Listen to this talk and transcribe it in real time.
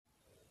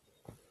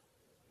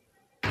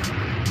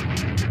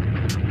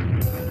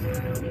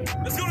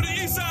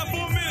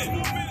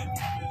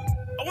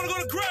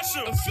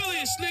Marshall,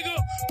 affiliates, nigga.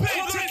 Pay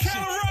attention.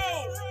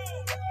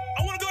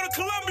 I want to go to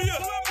Columbia.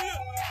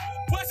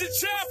 Weston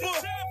Chapel.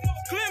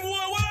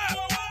 Glenwood, what up?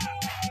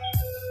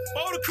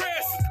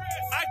 Motorcrest,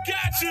 I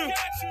got you.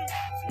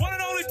 One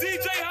and only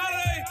DJ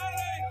Holiday.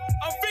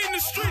 I'm feeding the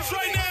streets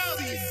right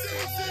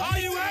now. All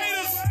you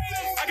haters,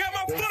 I got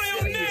my foot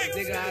on your neck.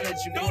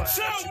 Don't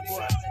choke.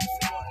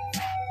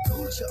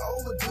 Gucci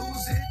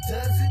overdoes it,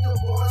 does it, the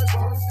boy's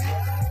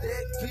perfect.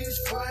 That bitch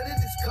flooded,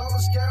 it's color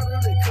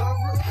scattered, they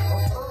cover.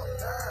 I'm up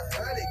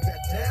 900,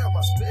 goddamn,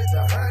 I spent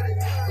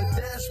 100. But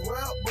that's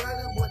rap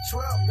money, what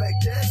trap back,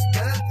 that's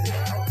nothing.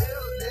 I'm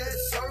down there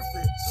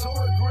surfing,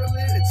 soaring,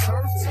 grilling, and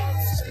turfing.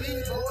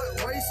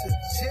 Speedboard racing,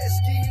 jet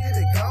skiing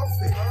and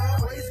golfing.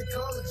 Crazy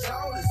color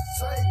Jordans,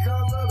 same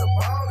color the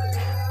ballin'.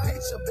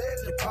 Bitch, I'm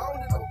badly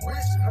pounding, I'm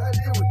rich,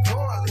 honey,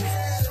 regardless.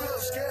 Strip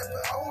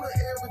scapping older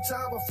every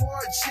time I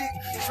fart chick.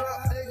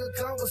 Trap nigga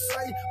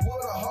conversate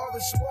with a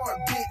Harvard smart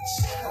bitch.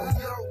 I'm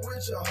young,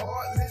 rich, and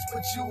heartless,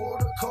 but you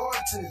on a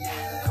cartoon.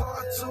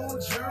 Cartoon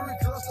jury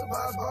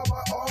customized by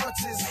my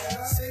artist.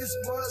 6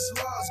 months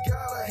lost,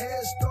 got a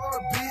head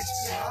start, bitch.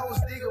 I was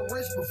nigga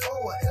rich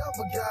before I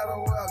ever got a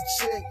round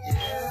check.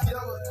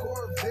 Yellow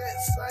Corvette,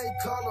 same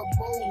color,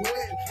 more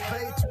wet.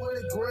 Pay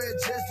 20 grand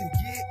just to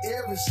get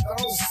every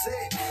stone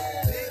set.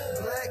 Big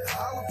black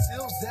hollow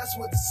tips, that's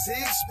what the 6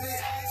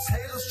 spit.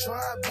 Haters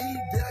try me,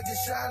 they'll get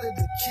shot in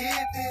the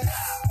kidney.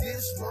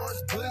 This launch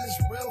bullets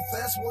real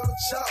fast, what a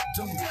chop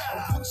do.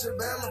 I'm pushing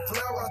melon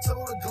flower, I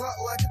told a Glock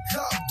like a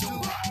cop do.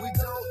 We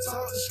don't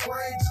talk to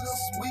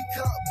strangers, we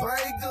cop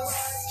bangers.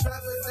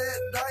 Trapping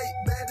at night,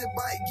 man, it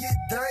might get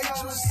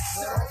dangerous.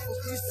 I'm from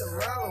East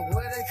Atlanta,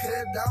 where they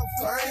cut down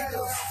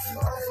fingers.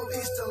 I'm from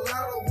East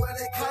Atlanta, where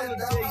they cut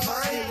down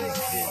fingers.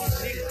 I'm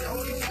sitting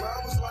on these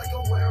robbers like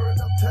I'm wearing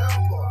a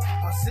pepper.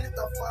 I sit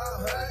the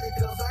 500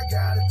 cause I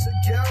got it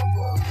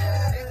together.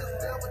 Niggas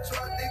never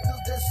try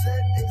niggas that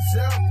set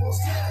examples.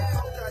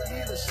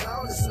 Cocaine and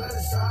shout the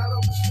sunny side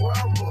of the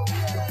scrubber.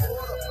 The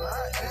border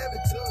blind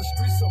habit to the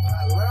streets of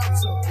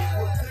Atlanta.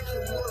 We're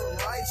picking with a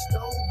light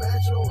stone,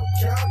 metro, and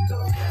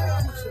counter.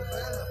 Gucci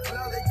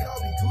man, they call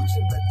me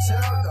Gucci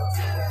Matilda.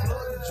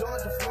 Florida,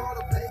 Georgia,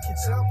 Florida, Macon,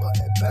 Tampa,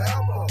 and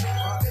Bama.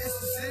 My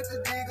Mississippi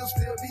niggas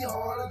feel me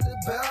harder than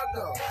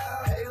Bama.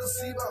 Haters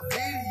see my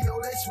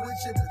video, they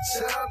switching the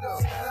channel.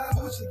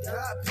 Gucci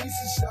got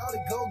pieces, shout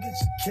it, go get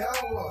your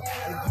camera.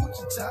 And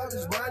Gucci time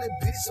is running,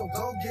 bitch, so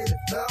go get it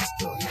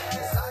faster.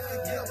 Cause I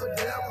can give a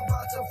damn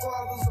about your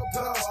father's a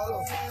pastor.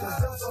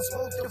 Cause if I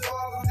smoke your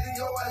father, then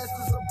your ass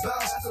is a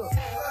bastard.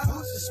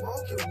 Gucci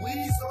smoking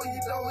weed, so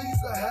you know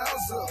he's a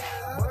hazard.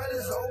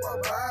 Money's on my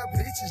mind,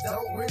 bitches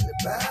don't really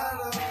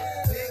matter.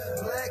 Big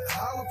black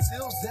hollow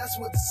tips, that's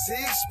what the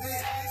 6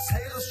 spit.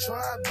 Haters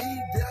try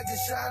me, they'll get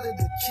shot in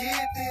the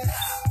kidney.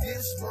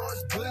 This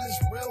launch bullets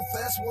real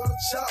fast, what a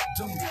chop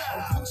do.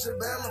 I'm pushing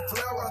melon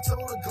flower, I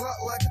told a Glock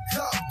like a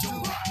cop do.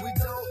 We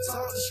don't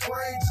talk to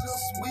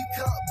strangers, we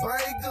cop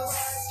bangers.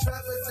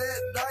 Trapping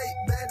at night,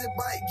 man, it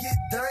might get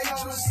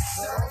dangerous.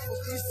 I'm from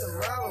East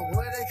Atlanta,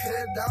 where they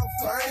cut down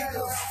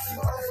fingers.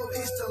 I'm from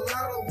East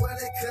Atlanta, where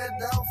they cut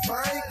down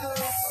fingers.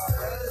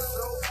 Man, it's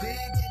so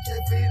big, you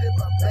can't fit in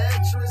my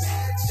mattress.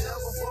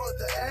 Never bought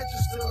the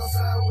actress, still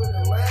outside with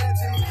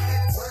Atlantic.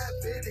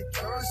 Rapping and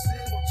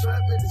cursing, I'm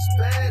trapping in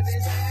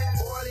Spanish.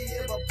 40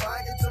 in my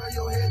pocket, turn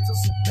your head to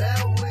some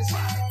sandwich.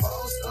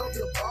 Boss up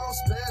your boss,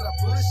 man, I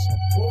push a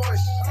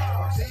Porsche.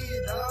 My $1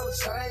 million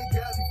chain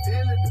got me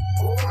feeling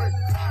important.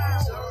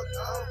 Jumped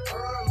out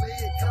early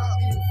and caught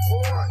me a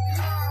Ford.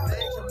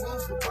 Making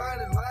moves for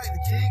money like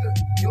the king of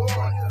New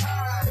York.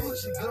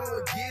 Gucci go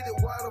and get it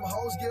while them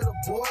hoes get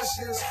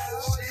abortions.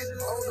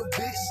 Shitting on the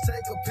bitches,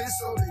 take a piss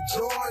on their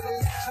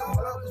Jordans.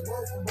 Rappers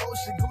want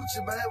promotion,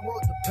 Gucci man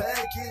want the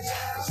package.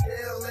 The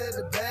scale and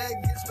the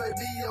baggage,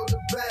 baby on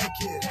the back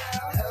end.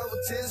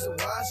 Hamiltons and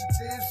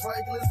Washingtons,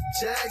 Franklins and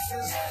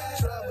Jacksons.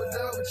 Trapping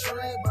down the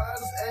trend,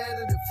 bodies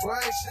added in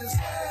fractions.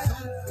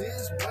 New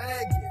bitch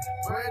wagon,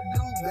 brand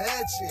new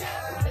matching.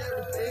 And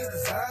everything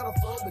designer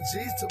from my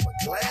jeans to my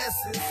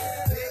glasses.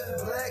 Big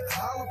black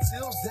hollow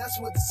tips, that's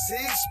what the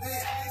 6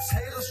 spit.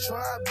 Haters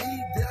try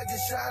me, they'll get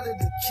shot in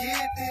the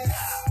kidney.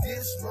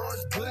 This launch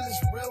bullets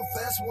real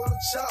fast, what a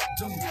chop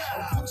do.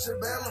 I'm pushing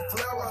melon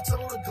flower, I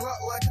told a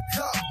Glock like a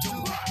cop do.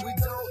 We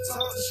don't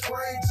talk to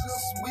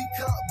strangers, we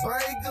cop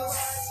bangers.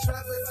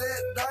 Trapping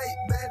at night,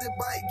 man, it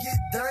might get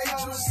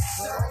dangerous.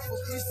 I'm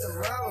from East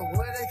Atlanta,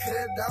 where they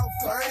cut down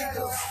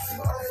fingers.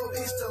 I'm from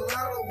East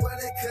Atlanta, where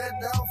they cut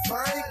down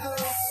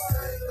fingers.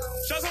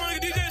 Shout out to my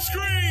nigga DJ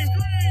Scream,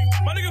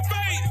 my nigga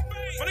Fate,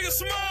 my nigga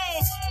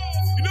Smalls.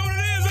 You know what it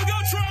is, let's go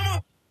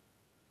Trauma.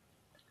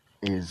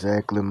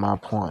 Exactly my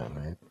point,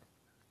 man.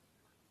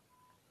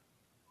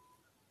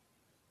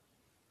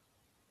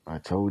 I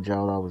told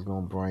y'all I was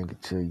gonna bring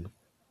it to you.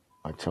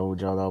 I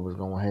told y'all I was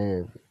gonna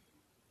have it.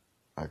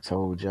 I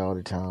told y'all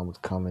the time was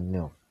coming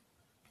now.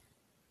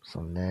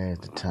 So now's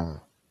the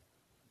time.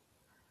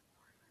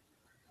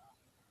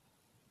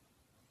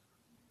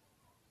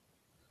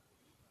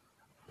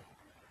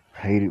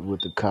 Hate It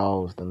with the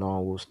Cause, the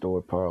Longwood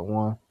Story Part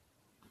 1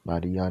 by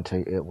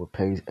Deontay Edward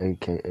Pace,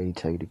 aka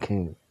Tay the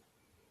King.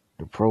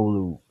 The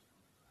Prelude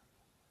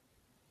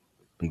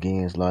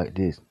begins like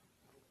this.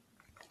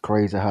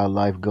 Crazy how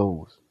life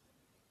goes.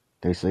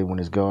 They say when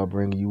it's God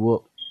bringing you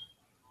up,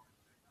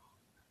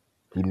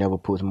 He never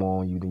puts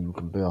more on you than you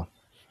can bear.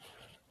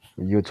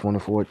 The year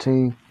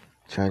 2014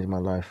 changed my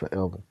life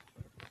forever.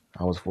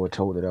 I was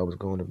foretold that I was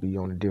going to be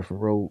on a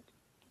different road,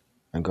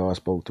 and God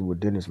spoke through a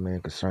dentist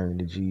man concerning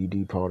the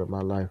GED part of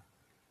my life.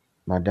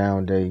 My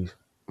down days,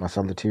 my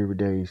solitary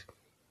days,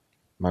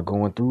 my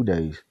going through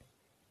days.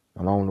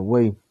 Along the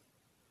way,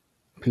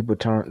 people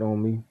turned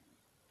on me.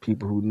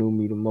 People who knew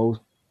me the most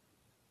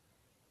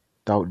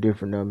thought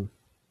different of me.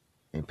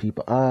 In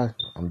people's eyes,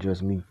 I'm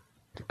just me.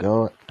 To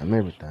God, I'm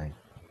everything.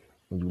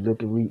 When you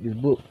look and read this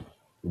book,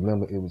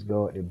 remember it was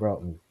God that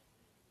brought me.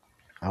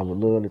 I would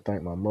love to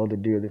thank my mother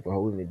dearly for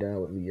holding it down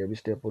with me every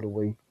step of the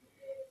way.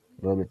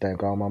 Love to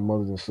thank all my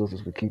mothers and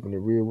sisters for keeping it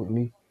real with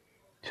me,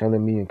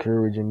 telling me,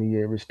 encouraging me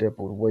every step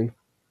of the way.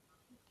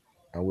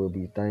 I will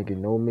be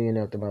thanking no man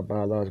after my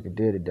biological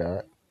daddy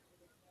died,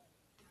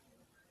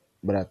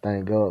 but I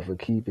thank God for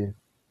keeping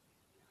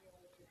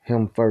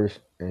him first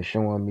and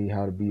showing me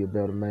how to be a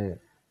better man.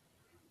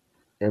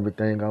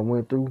 Everything I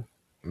went through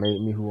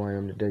made me who I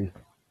am today.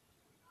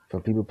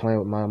 From people playing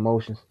with my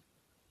emotions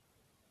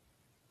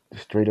to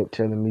straight up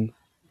telling me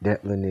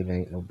that little nigga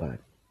ain't nobody.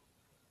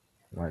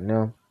 Right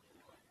now,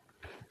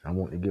 I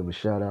want to give a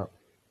shout out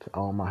to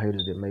all my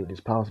haters that made this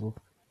possible,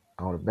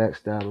 all the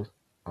backstabbers,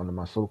 all of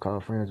my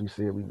so-called friends who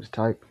said we was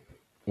tight,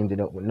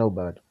 ended up with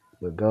nobody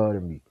but God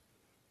and me.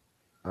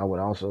 I would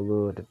also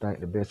love to thank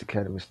the best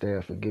academy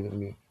staff for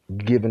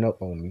giving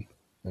up on me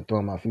and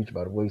throwing my future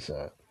by the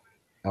wayside.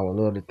 I would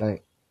love to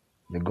thank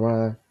the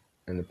grind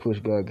and the push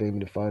God gave me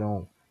to fight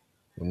on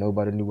when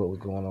nobody knew what was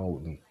going on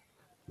with me.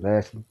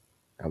 Lastly,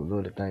 I would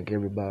love to thank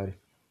everybody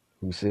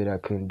who said I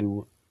couldn't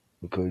do it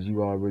because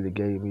you all really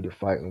gave me the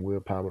fight and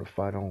willpower to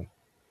fight on.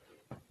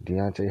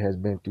 Deontay has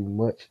been through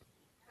much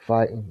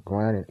fighting,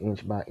 grinding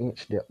inch by inch,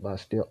 step by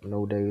step,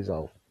 no days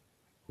off.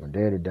 When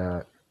Daddy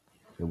died,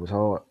 it was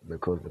hard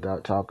because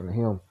without talking to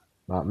him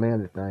about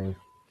manly things,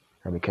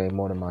 I became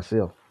more than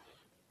myself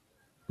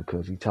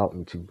because he taught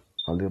me to.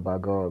 I live by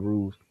God's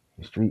rules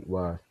and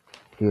streetwise.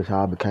 Here's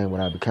how I became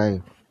what I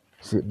became.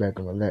 Sit back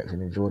and relax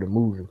and enjoy the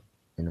movie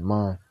in the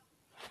mind.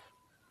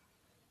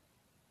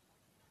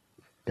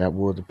 That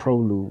was the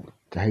Prelude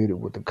to Hate It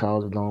With the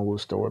Cause Along With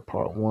Story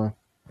Part 1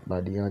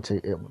 by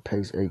Deontay Edward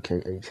Pace,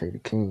 aka Tay the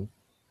King.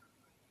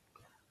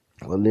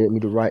 What led me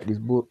to write this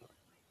book?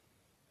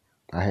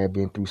 I had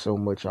been through so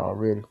much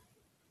already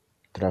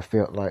that I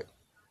felt like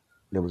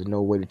there was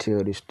no way to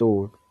tell this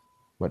story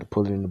but to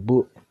put it in the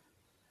book.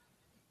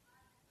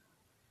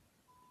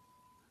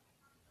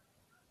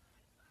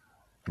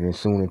 And then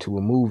soon into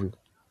a movie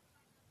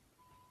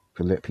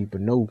to let people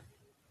know,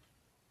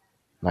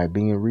 like,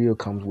 being real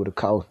comes with a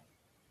cost.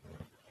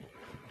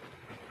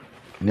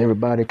 And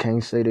everybody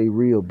can't say they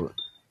real, but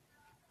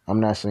I'm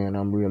not saying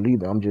I'm real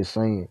either. I'm just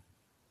saying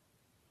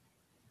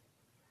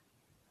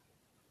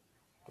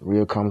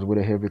real comes with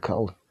a heavy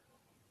cost.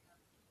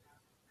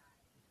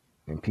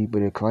 And people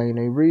that claim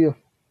they real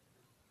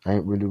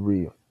ain't really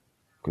real.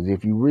 Because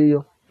if you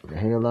real, the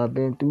hell I've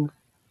been through,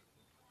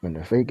 and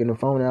the fake and the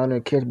phone out there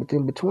catch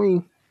in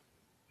between,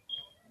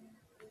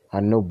 I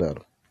know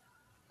better.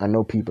 I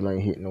know people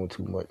ain't hitting on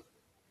too much.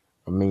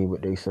 I mean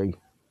what they say.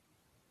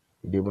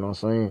 You get what I'm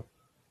saying?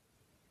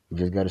 You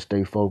just got to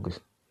stay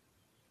focused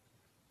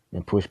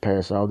and push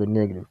past all the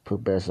negative,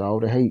 put past all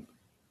the hate.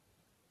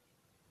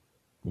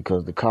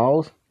 Because the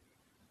cause is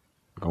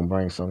going to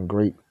bring something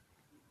great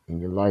in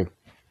your life.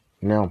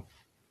 Now,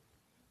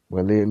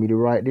 what led me to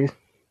write this?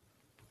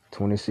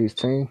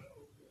 2016,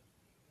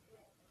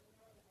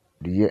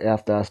 the year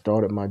after I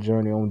started my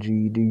journey on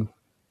GED,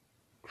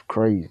 was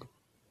crazy.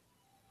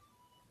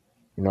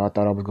 I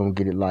thought I was going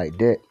to get it like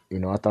that.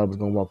 I thought I was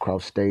going to walk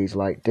across stage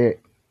like that.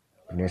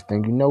 And next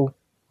thing you know,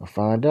 I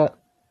find out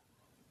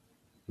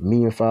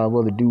me and 5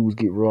 other dudes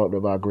get robbed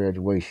of our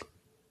graduation.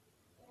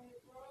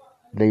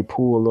 They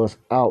pull us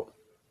out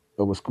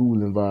of a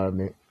school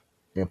environment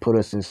and put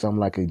us in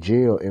something like a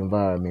jail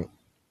environment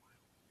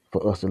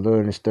for us to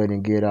learn and study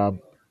and get our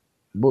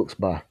books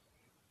by.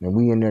 And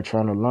we in there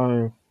trying to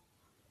learn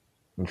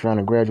and trying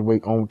to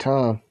graduate on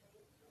time.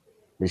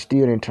 They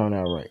still didn't turn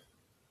out right.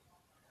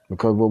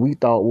 Because what we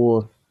thought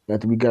was,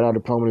 after we got our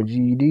diploma and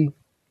GED,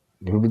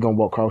 then we was going to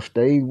walk across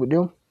stage with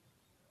them.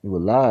 We were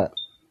lied.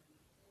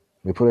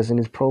 They put us in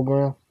this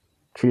program,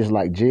 treat us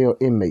like jail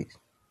inmates.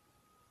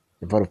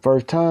 And for the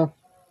first time,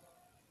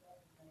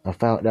 I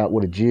found out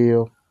what a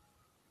jail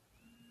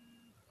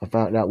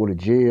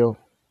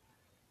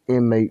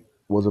inmate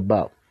was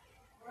about.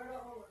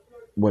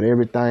 What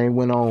everything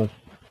went on.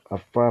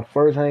 I found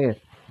firsthand.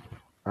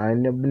 I ain't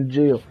never been to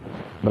jail,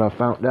 but I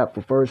found out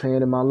for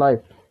firsthand in my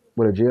life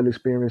what a jail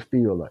experience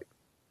feel like.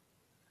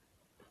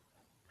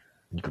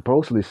 You could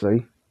possibly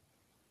say,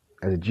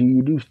 as a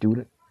GED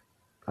student,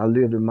 I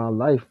lived in my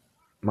life,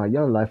 my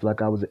young life,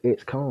 like I was an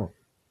ex-con.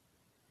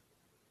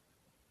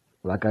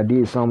 Like I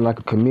did something like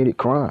a committed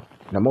crime.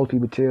 Now, most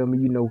people tell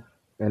me,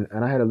 And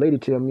I had a lady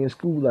tell me in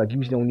school, like,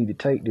 you don't need to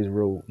take this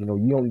road. You know,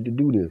 you don't need to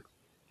do this.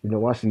 You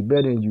know, I see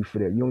better in you for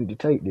that. You don't need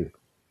to take this.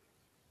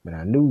 But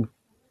I knew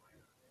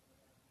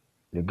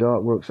that God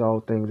works all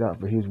things out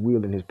for his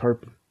will and his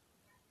purpose.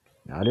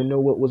 Now, I didn't know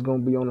what was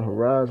going to be on the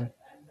horizon.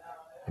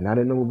 And I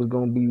didn't know what was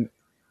going to be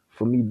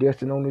for me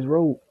destined on this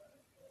road.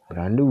 But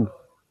I knew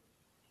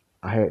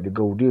I had to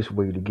go this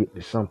way to get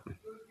to something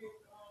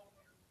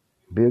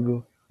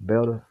bigger,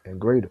 better, and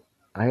greater.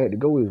 I had to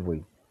go this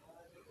way.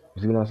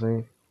 You see what I'm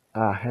saying?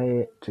 I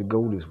had to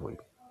go this way.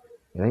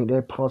 It ain't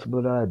that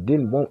possible that I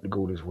didn't want to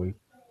go this way.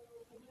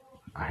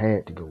 I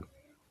had to go.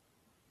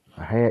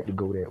 I had to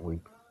go that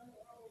way.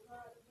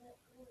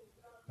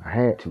 I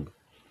had to.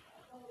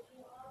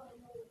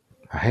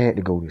 I had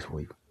to go this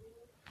way.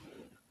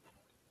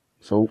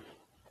 So,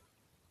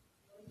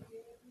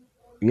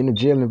 in the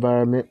jail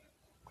environment,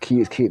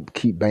 kids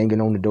keep banging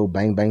on the door,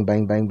 bang, bang,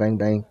 bang, bang, bang,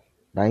 bang,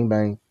 bang,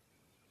 bang.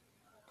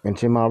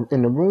 Until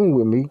in the room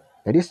with me,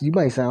 and this, you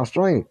might sound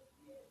strange,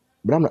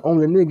 but I'm the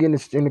only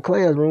nigga in the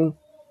classroom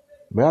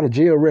without a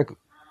jail record,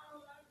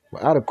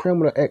 without a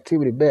criminal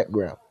activity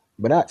background,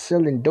 without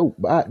selling dope,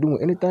 without doing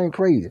anything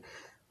crazy.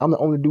 I'm the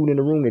only dude in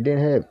the room that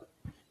didn't have it.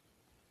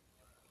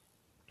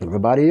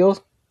 Everybody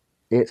else,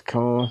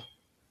 ex-con,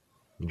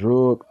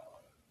 drug,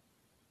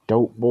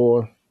 dope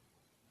boy.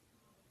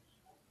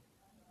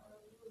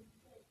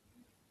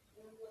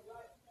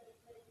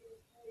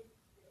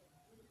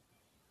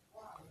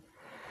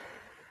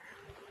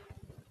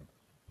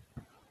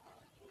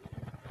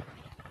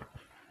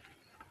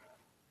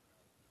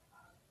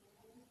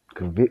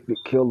 Convicted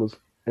killers,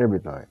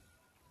 everything.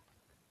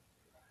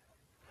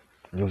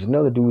 There was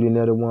another dude in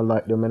there that wasn't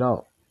like them at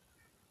all.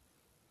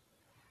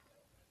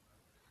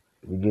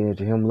 We get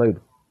into him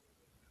later.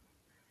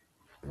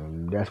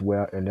 And that's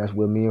where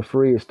me and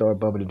Fred started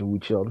bumping into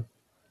each other.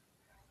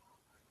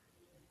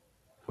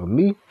 But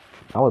me,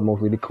 I was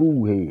mostly the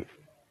cool head.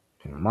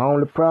 And my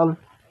only problem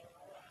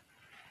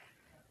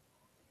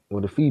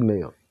was the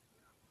female.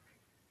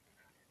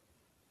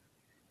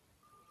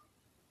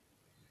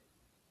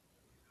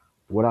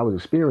 What I was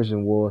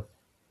experiencing was,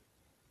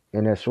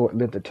 in that short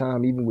length of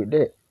time, even with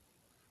that,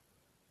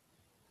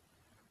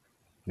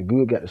 the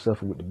good got to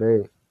suffer with the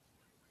bad.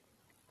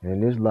 And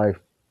in this life,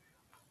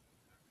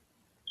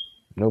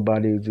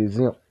 nobody is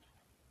exempt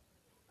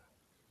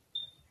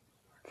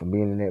from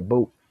being in that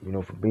boat,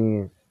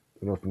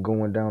 from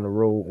going down the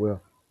road where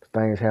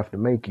things have to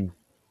make you.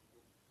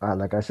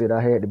 Like I said,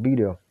 I had to be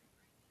there.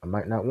 I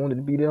might not want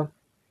to be there,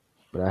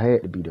 but I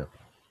had to be there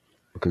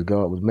because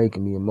God was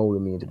making me and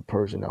molding me into the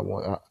person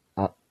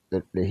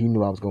that he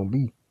knew I was going to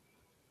be.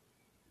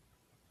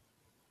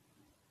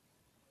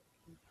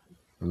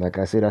 And like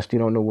I said, I still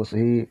don't know what's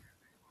ahead.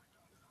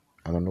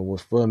 I don't know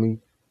what's for me.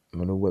 I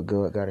don't know what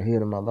God got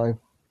ahead in my life.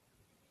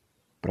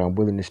 But I'm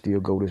willing to still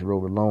go this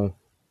road alone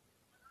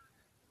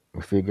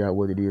and figure out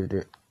what it is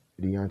that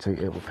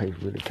Deontay Edward Pace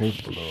really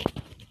capable of.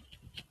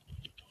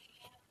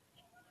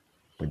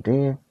 But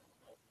then,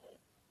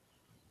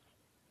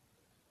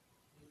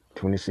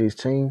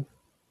 2016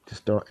 to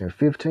start in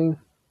 15,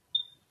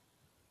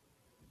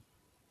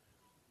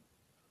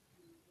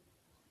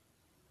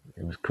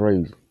 it was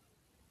crazy.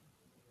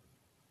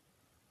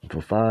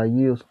 For 5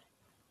 years,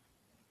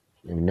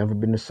 it never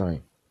been the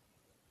same.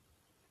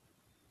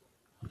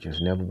 It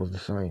just never was the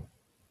same.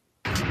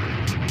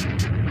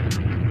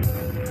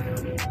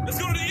 Let's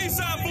go to the east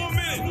side for a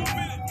minute.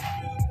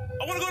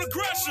 I want to go to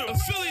Gresham.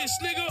 Affiliates,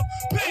 nigga.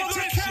 Pay attention. I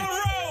want to go to County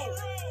Road.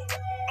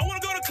 I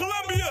want to go to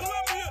Columbia.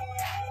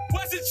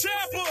 Western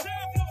Chapel.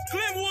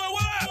 Glenwood,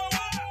 what up?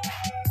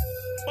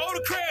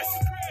 Boulder Crest.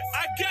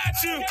 I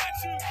got you.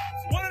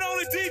 One and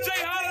only DJ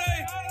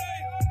Holiday.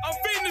 I'm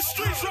feeding the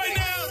streets right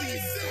now.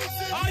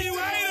 All you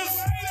haters,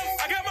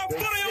 I got my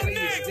foot on your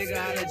neck.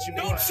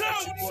 Don't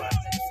choke.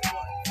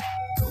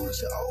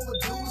 Gucci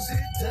overdoes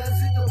it, does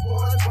it, the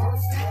boys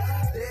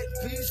perfect. That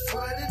piece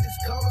flooded, it's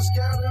color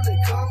scattered, they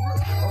cover.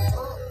 I'm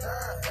up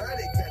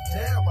 900,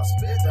 goddamn, I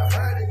spent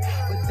 100.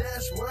 But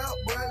that's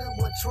route money,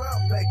 what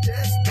trout back,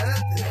 that's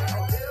nothing.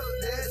 I'm down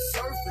there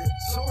surfing,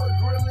 soaring,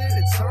 grilling,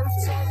 and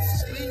turfing.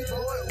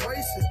 Speedboard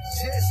racing,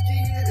 jet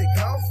skiing, and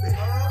golfing.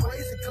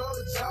 Crazy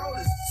color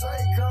Jordans,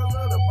 same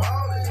color the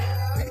ballin'.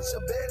 Bitch,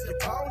 I'm bad at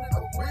pounding,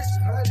 I'm rich,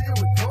 hunting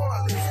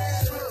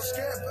regardless. Trip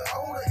scamping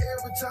older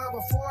every time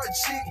I fart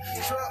chick.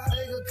 Trap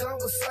nigga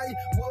conversate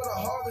with a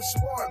Harvard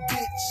smart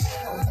bitch.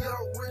 I'm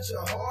young, rich,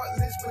 and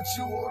heartless, but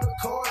you on a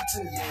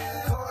cartoon.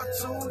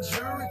 Cartoon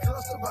jury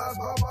customized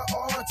by my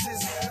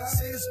artist.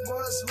 6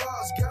 months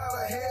lost, got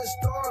a head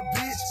start,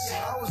 bitch.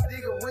 I was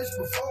nigga rich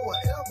before I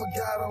ever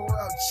got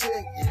around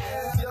check.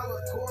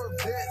 Yellow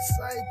Corvette,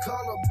 same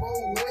color,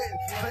 bow wet.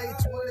 Pay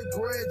 20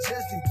 grand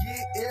just to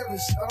get every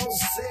stone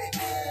set.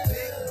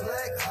 Big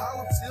black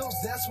hollow tips,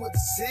 that's what the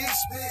 6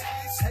 spit.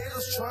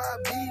 Haters try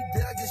me,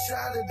 then I get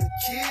shot in the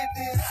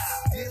kidney.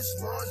 This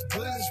launch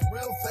bullets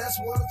real fast,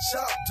 what a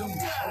chop do.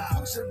 I'm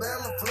pushing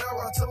melon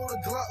flower, I told a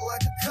Glock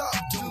like a cop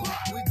do.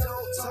 We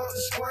don't talk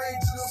to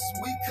strangers,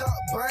 we cop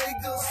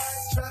bangers.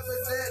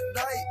 Trapping at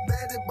night,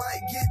 man, it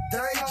might get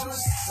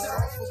dangerous.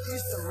 Off of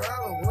Eastern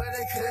Island, where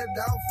they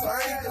cutting out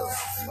fingers.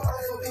 I'm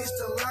from East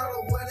Atlanta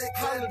where they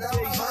cutting out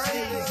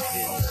fingers.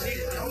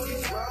 On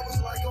these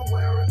rappers like I'm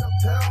wearing a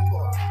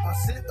pamper. I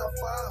sit the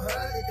 500